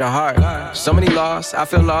a heart to heart. So many lost, I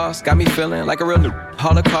feel lost, got me feeling like a real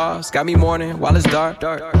Holocaust, got me mourning while it's dark.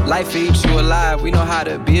 Life eats you alive, we know how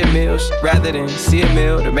to be a meal rather than see a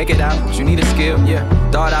meal to make it out. You need a skill, yeah.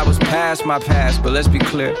 Thought I was past my past, but let's be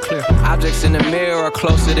clear. Objects in the mirror are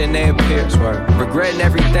closer than they appear. Regretting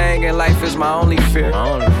everything in life is my only fear.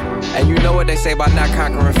 And you know what they say about not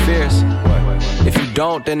conquering fears. If you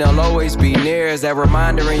don't, then they'll always be near. Is that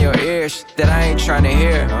reminder in your ears that I ain't trying to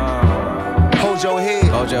hear? Hold your head.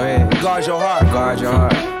 Hold your head. Guard your heart. Guard your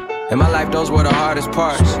heart. In my life, those were the hardest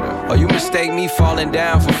parts. Or you mistake me falling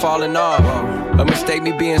down for falling off. Or mistake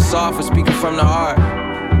me being soft for speaking from the heart.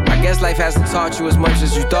 I guess life hasn't taught you as much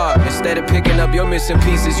as you thought. Instead of picking up your missing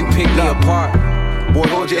pieces, you pick me apart. Boy,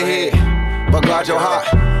 hold your head, but guard your heart.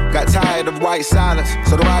 Got tired of white silence,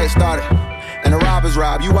 so the riot started. And the robbers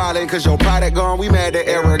rob you wildin' cause your product gone. We mad at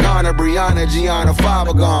Aragona, Brianna, Gianna,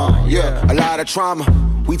 Faber gone. Yeah, a lot of trauma.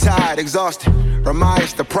 We tired, exhausted.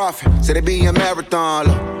 Ramias the prophet, said it be a marathon.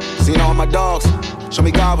 Look, seen all my dogs, show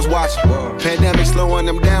me God was watching. Pandemic slowing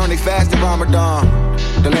them down, they fasted Ramadan.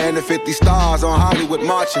 The land of 50 stars on Hollywood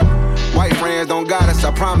marching. White friends don't got us,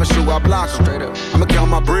 I promise you I'll block them. I'ma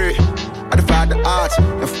count my bread, I defied the odds.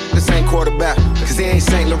 And this ain't quarterback, cause he ain't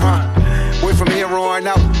St. Laurent. We're from here on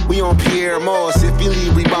out, we on Pierre Moss. If you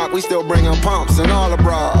leave Reebok, we still bring them pumps and all the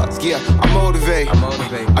bras. Yeah, I motivate,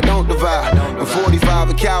 I don't divide. I'm 45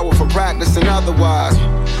 a coward for practice and otherwise.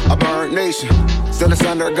 A burnt nation, still it's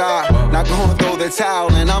under God. Not gonna throw the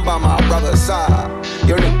towel and I'm by my brother's side.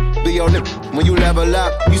 Your nip be your nip, when you level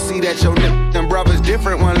up, you see that your nip and brother's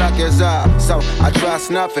different when luck is up. So I trust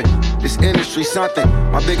nothing, this industry something.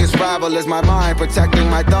 My biggest rival is my mind, protecting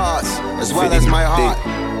my thoughts as well as my heart.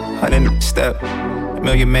 100 step,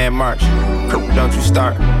 Million Man March. Don't you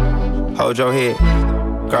start. Hold your head,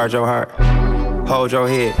 guard your heart. Hold your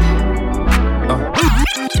head.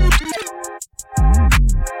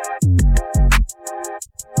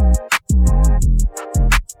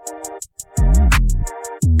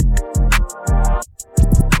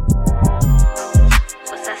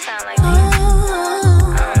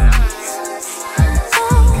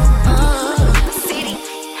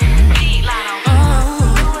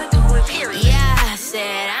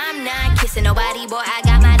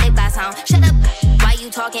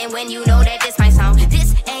 Talking when you know that this my song.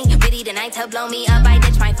 This ain't really the night to blow me up. I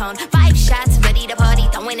ditch my phone. 5 shots, ready to party.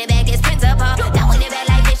 Throwing it back as principal. Throwing it back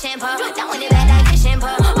like this shampoo. Throwing it back like this shampoo.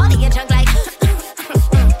 All of your junk like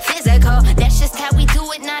physical. That's just how we do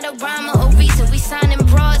it. Not a rhyme or a reason. We signing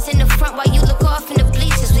broads in the front while you look off in the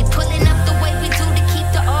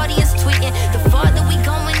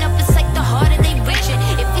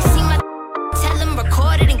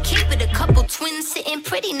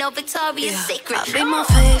all be a secret. I beat my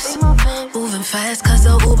face, moving fast cause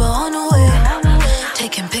the Uber on the way.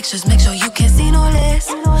 Taking pictures, make sure you can't see no less.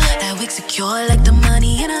 That wig secure like the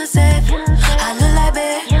money in a safe. I look like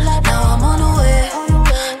babe, now I'm on the way.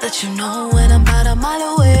 Let you know when I'm about a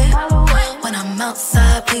mile away. When I'm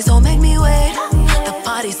outside, please don't make me wait. The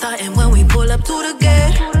party's starting when we pull up to the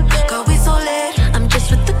gate. Girl, we so late. I'm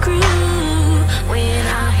just with the crew. We ain't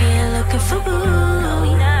out here looking for boo.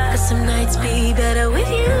 Cause some nights be better with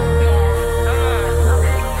you.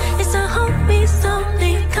 It's a homie,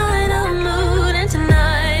 something kind of mood. And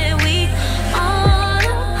tonight we on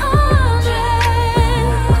 100.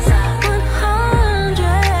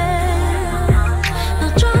 No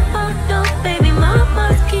drop out, no baby,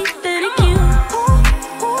 mama's keeping it cute.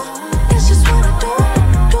 It's just what I do.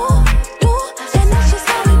 And that's just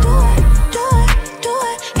how we do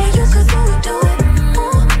it. And you could do it.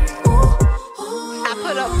 I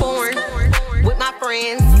put up born with my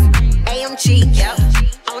friends. AMG, yep,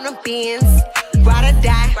 on the Benz. Ride or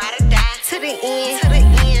die, to the end.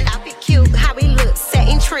 I be cute, how we look,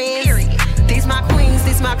 setting trends. These my queens,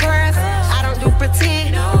 these my girls. I don't do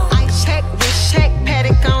pretend. I check, wrist check,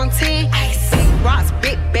 Patek on 10. Rocks,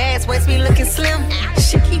 big bags, waist be looking slim.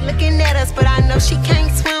 She keep looking at us, but I know she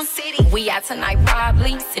can't swim. We out tonight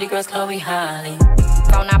probably. City girls, Chloe Holly.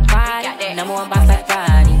 On our body, number one box like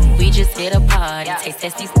body. We just hit a party. Taste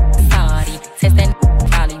test these salty. Test that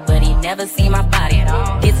probably, but he never seen my body at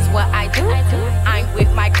all. This is what I do. I'm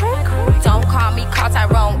with my crew. Don't call me Carl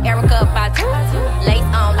Tyrone, Erica Badu. Lace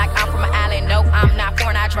on like I'm from an island. No, I'm not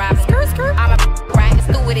foreign, I drive. I'm a right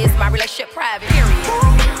stewardess, my relationship private. Period.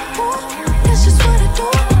 That's just what I do.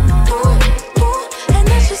 And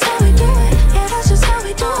that's just how we do it. Yeah, that's just how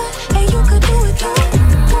we do it. And you could do it too.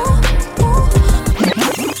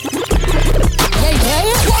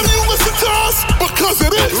 Why do you listen to us? Because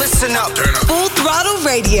it is. Listen up. Full Throttle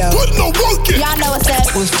Radio. Put no work in. Y'all know what's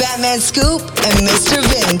up. With Fat Man Scoop and Mr.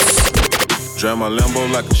 Vince. Drive my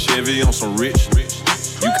Lambo like a Chevy on some rich.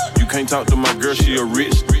 You can't talk to my girl, she a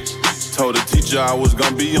rich. Told the teacher I was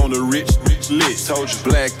gonna be on the rich list. Told you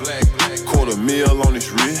black, $250,000 on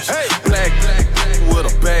his wrist. Hey, black, with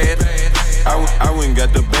a bad. I went and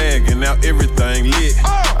got the bag and now everything lit.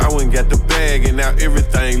 I went and got the bag and now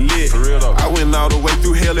everything lit. For real though. I went all the way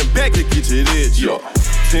through hell and back to get to this. Yeah.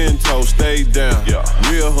 10 toes, stayed down. Yeah.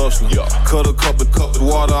 Real hustler. Yeah. Cut a cup of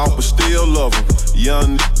water off, but still love him.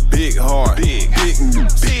 Young, big heart. Big.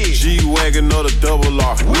 G-Wagon or the double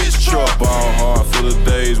R. Which truck? Ball hard for the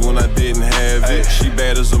days when I didn't have it. She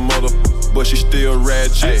bad as a mother, but she still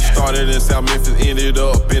ratchet. Started in South Memphis, ended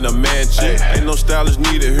up in a mansion. Ain't no stylist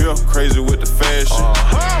needed here, crazy with the fashion.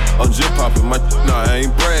 I'm just popping my, nah, I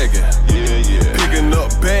ain't bragging. Yeah. Picking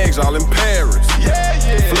up bags all in Paris.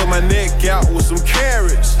 Flip my neck out with some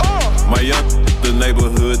carrots. My young, the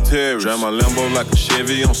neighborhood terrorist. Drive my Lambo like a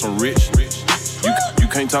Chevy on some rich. You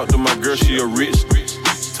can't talk to my girl, she a rich.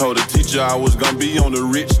 Told the teacher I was gonna be on the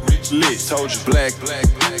rich list. Told you black,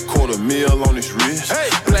 $250,000 on his wrist. Hey,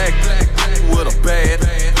 black, with a bad.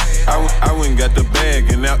 I went and got the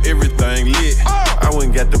bag and now everything lit. I went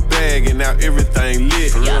and got the bag and now everything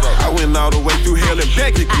lit. I went all the way through hell and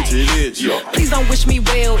back to get to this. Please don't wish me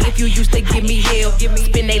well if you used to give me hell.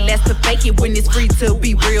 Spend they last to fake it when it's free to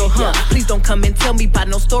be real, huh? Please don't come and tell me about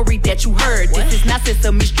no story that you heard. This is not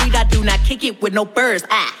Sesame Street, I do not kick it with no birds.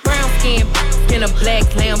 Brown skin a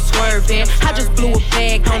black lamb swerving. I just blew a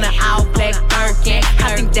bag on an all black Birkin.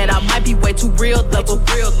 I think that I might be way too real, double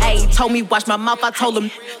real. Ayy, told me watch my mouth, I told him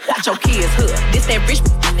watch your kids, huh? This that rich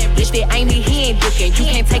that ain't me, he ain't looking. You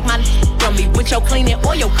can't take my from me with your cleaning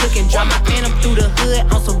or your cooking. Drive my phantom through the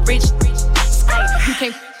hood on some rich. Ay, you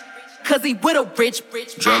can't cause he with a rich.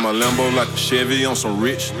 Drive my Lambo like a Chevy on some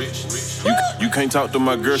rich. You can't talk to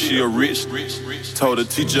my girl, she a rich. Told the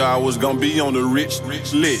teacher I was gonna be on the rich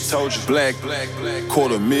list. Told you black,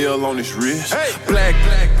 $250,000 on his wrist. Hey, black,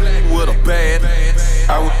 with a bad.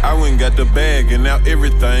 I went and got the bag and now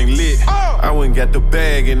everything lit. I went and got the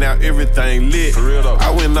bag and now everything lit. For real though.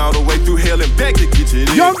 I went all the way through hell and back to get to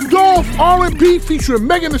this. Young Dolph R&B featuring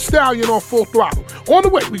Megan Thee Stallion on Full Throttle. On the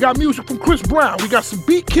way, we got music from Chris Brown. We got some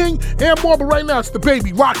Beat King and more, but right now it's The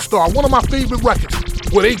Baby, Rockstar, one of my favorite records.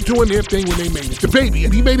 Well, they doing their thing when they made it. The Baby,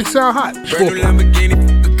 and he made it sound hot. Brand new Lamborghini,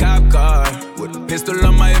 a cop car. With a pistol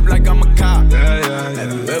on my hip like I'm a cop.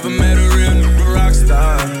 Have you ever met a real nigga rock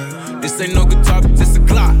star? This ain't no guitar, but this a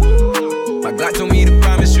clock. My God told me to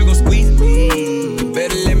promise you gon' squeeze me. You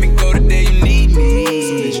better let me go the day you need me.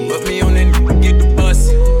 So bitch, put me on that nigga, get the bus.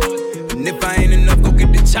 And if I ain't enough, go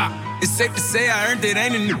get the chop. It's safe to say I earned it,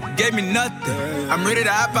 ain't a nigga gave me nothing. I'm ready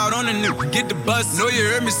to hop out on a nigga, get the bus. Know you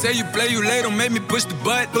heard me say you play, you late, don't make me push the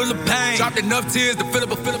butt. Full of pain, dropped enough tears to fill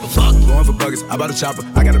up a fuck. Going for buggers, I bought a chopper.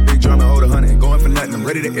 I got a big drum and hold 100. Going for nothing, I'm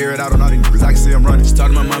ready to air it out on all these niggas. I can see I'm running. She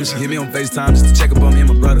talked to my mom, she hit me on FaceTime just to check up on me and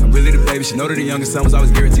my brother. I'm really the baby, she know that the youngest son was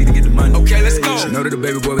always guaranteed to get the money. Okay, let's go. She know that the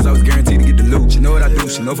baby boy was always guaranteed to get the loot. She know what I do,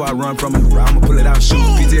 she know if I run from her, I'ma pull it out and shoot.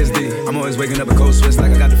 PTSD, I'm always waking up a cold sweats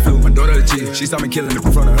like I got the flu. My daughter the G, she saw me killing it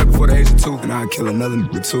in front of her before the age of 2. And I'd kill another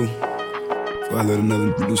nigga too, before I let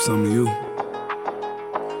another nigga do something to you.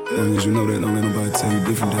 As long as you know that, don't let nobody tell you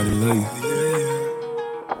different how they love you.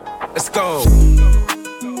 Let's go.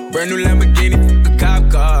 Brand new Lamborghini, a cop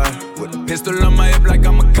car. With a pistol on my hip like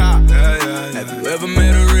I'm a cop. Have you ever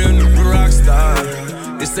met a real new rock star?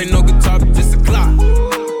 This ain't no guitar, but just a clock.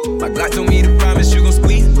 My Glock told me to promise you gon'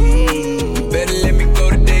 squeeze me. You better let me go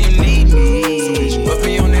the day you need me. So bitch, you put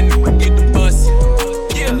me on that nigga, get the bus.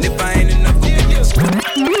 Yeah, and if I ain't enough, you can get the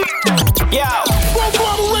Yo, Full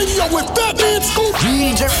Throttle Radio with Fatman Scoop,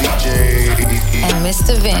 DJ and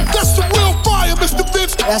Mr. Vince. That's the real fire, Mr.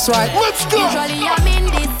 Vince. That's right. Let's go. Usually I'm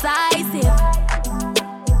indecisive,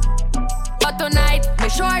 but tonight me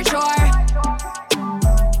sure.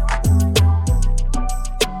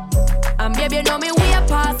 And baby, you know me way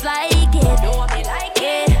past like it. Know me like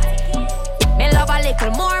it. Me love a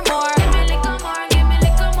little more. Give me little more, give me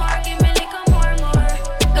little more, give me little more.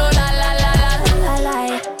 No la.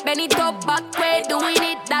 Bend it up back way, doing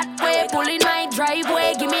it that way. Pulling my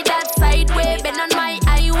driveway, give me that side way. Bend on my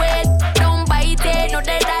highway, don't bite it. Know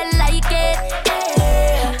that I like it.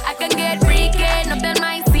 Yeah. I can get freaky, nothing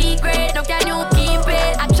my secret. No can you keep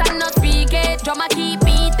it? Action not speak it. Drama keep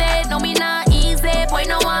beating. No me not easy, boy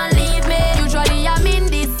no one leave me. Usually I'm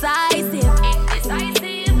indecisive,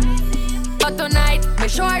 but tonight me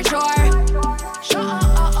sure.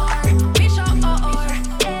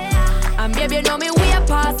 And baby you know me way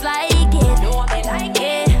past like it. Know me like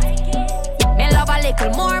it. Me love a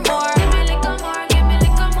little more. Give me little more, give me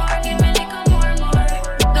little more, give me little more.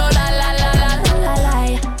 No la.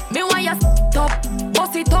 Me want you stop,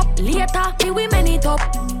 bust it up later. Me we many top.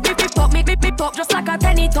 Me pip up just like a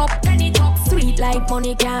tenny top. Sweet like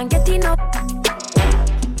money can't get enough.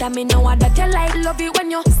 Tell me know what that you like. Love it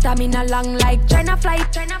when you stamina long like China flight.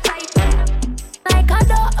 Like a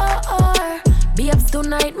door. Babes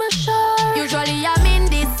tonight me sure. Usually I'm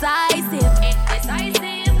indecisive,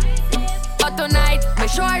 but tonight me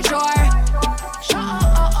sure.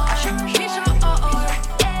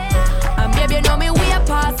 And baby you know me way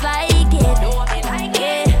past like it. Know me like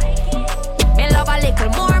it. Me love a little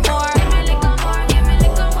more.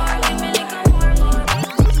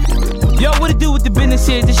 Yo, what it do with the business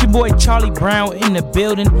is? This your boy Charlie Brown in the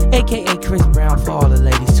building, aka Chris Brown for all the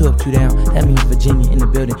ladies. 2 up, 2 down. That means Virginia in the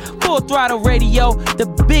building. Full Throttle Radio, the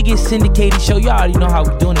biggest syndicated show. Y'all already know how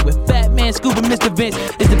we doing it with Fatman Scoop and Mr. Vince.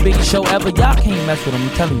 It's the biggest show ever. Y'all can't mess with them.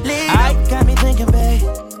 I'm telling you. Alright, got me thinking, babe.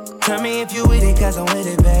 Tell me if you with it, cause I'm with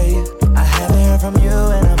it, babe. I haven't heard from you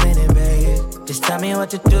and I'm in it, babe. Just tell me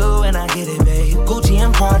what to do and I get it, babe. Gucci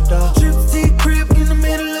and Prada. Trip to the crib in the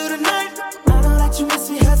middle of the night. I know that you miss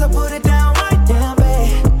me cause I put it down right down,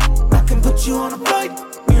 babe. I can put you on a flight.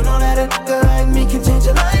 You know that a nigga like me can change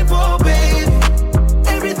your life, oh baby.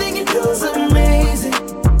 Everything you do is amazing.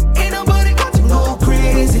 Ain't nobody got to go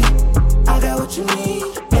crazy. I got what you need.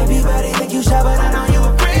 Everybody think you shy, but I know you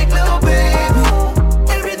a freak, little baby.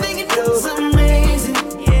 Everything you do is amazing.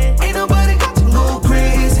 Ain't nobody got to go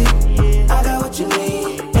crazy. I got what you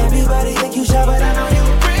need. Everybody think you shy, but I know you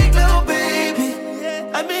a freak, little baby.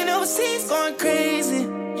 I've been overseas going crazy.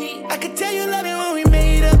 I could tell you love it when we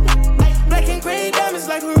made up. Black and gray diamonds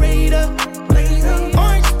like a radar.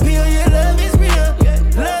 Orange peel, your love is real.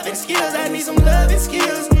 Loving skills, I need some loving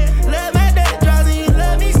skills. Love my dirty draws and you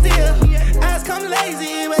love me still. Eyes come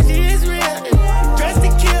lazy, but she is real. Dressed to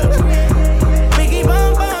kill. Biggie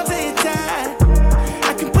bomb till you're tired.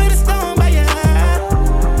 I can put a stone by your eye.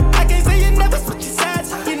 I can't say you never switch your sides.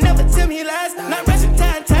 You never tell me lies. Not rushing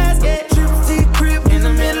ties, yeah. Trip to the crib in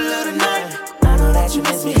the middle of the night. I know that you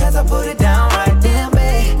miss me cause I put it down right down,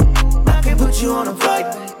 babe. I can put you on a flight.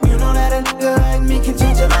 You know that a nigga like me can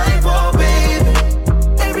change your life, oh baby.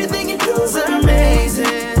 Everything you do is amazing.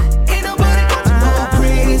 Ain't nobody got to go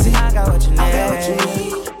crazy. I got what you need.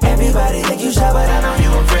 Everybody think you shy, but I know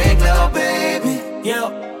you a freak, little baby.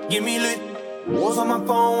 Yo, give me lit. Wolves on my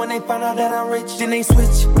phone when they find out that I'm rich. Then they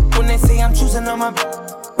switch when they say I'm choosing on my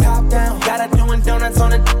top down. Got her doing donuts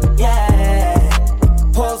on the yeah.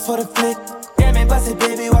 Pause for the flick. Damn it, bust it,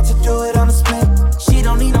 baby, watch her do it on the split. She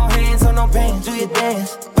don't need no hands or no pain. Do your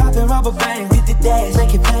dance, poppin' rubber bands, hit the dash,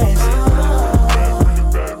 make it fast.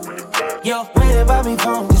 Yo, waiting by me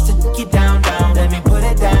phone just to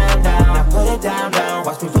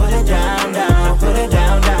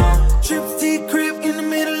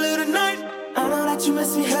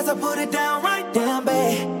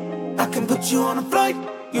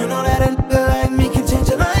know that a nigga like me can change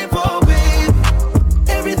your life, oh babe.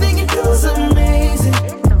 Everything you do is amazing.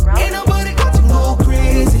 Ain't nobody got to go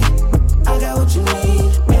crazy. I got what you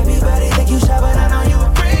need. Everybody think you shy, but I know you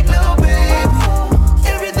a freak, little baby.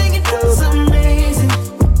 Everything you do is amazing.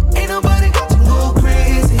 Ain't nobody got to go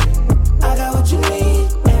crazy. I got what you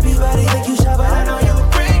need. Everybody think you shy, but I know you a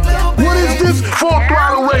freak, little baby. What is this? Full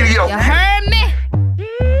Throttle Radio. You heard me?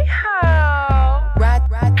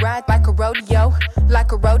 Ride like a rodeo,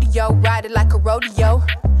 like a rodeo, ride it like a rodeo.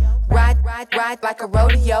 Ride like a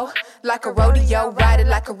rodeo, like a rodeo, ride it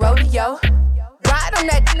like a rodeo. Ride on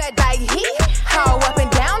that like he, how up and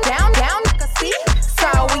down, like a C. So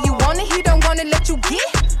when you want it, he don't wanna let you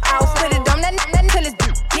get. I'll put it on that till it's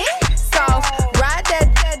get. So ride that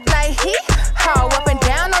like he, how up and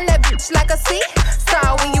down on that bitch like a C. So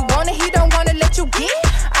when you want it, he don't wanna let you get.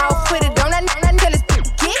 I'll put it on that till it's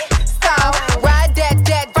get. So ride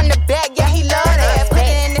that from the back, yeah he love that. Put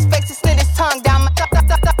it in his face, he slid his tongue down my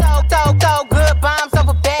so good bombs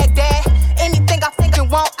over Baghdad. Anything I think you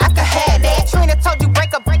want, I can have that. Trina told you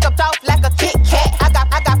break up off like a Kit Kat. I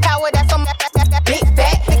got power that's on that big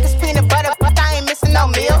fat. Thick as peanut butter, but I ain't missing no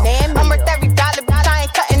meal. I'm worth every dollar, but I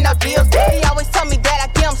ain't cutting no deals. He always tell me that I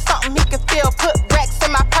give him something he can feel. Put racks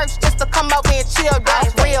in my purse just to come over and chill.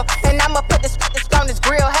 That's real. And I'ma put this on his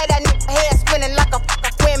grill. Had that nigga head spinning like a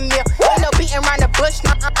windmill. Ain't no beating around the bush,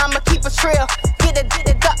 no, I'ma keep it trill. Get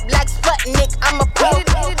it up like Sputnik. I'ma put it.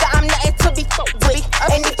 I'm nothing to be fucked with.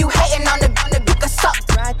 And if you hating on the you can suck.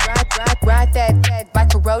 Ride that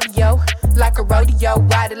like a rodeo, like a rodeo.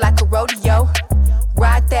 Ride it like a rodeo.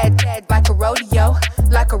 Ride that like a rodeo,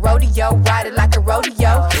 like a rodeo. Ride it like a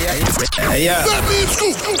rodeo. Yeah.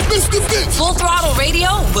 Full Throttle Radio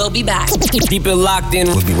will be back. Keep it locked in.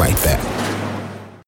 We'll be right back.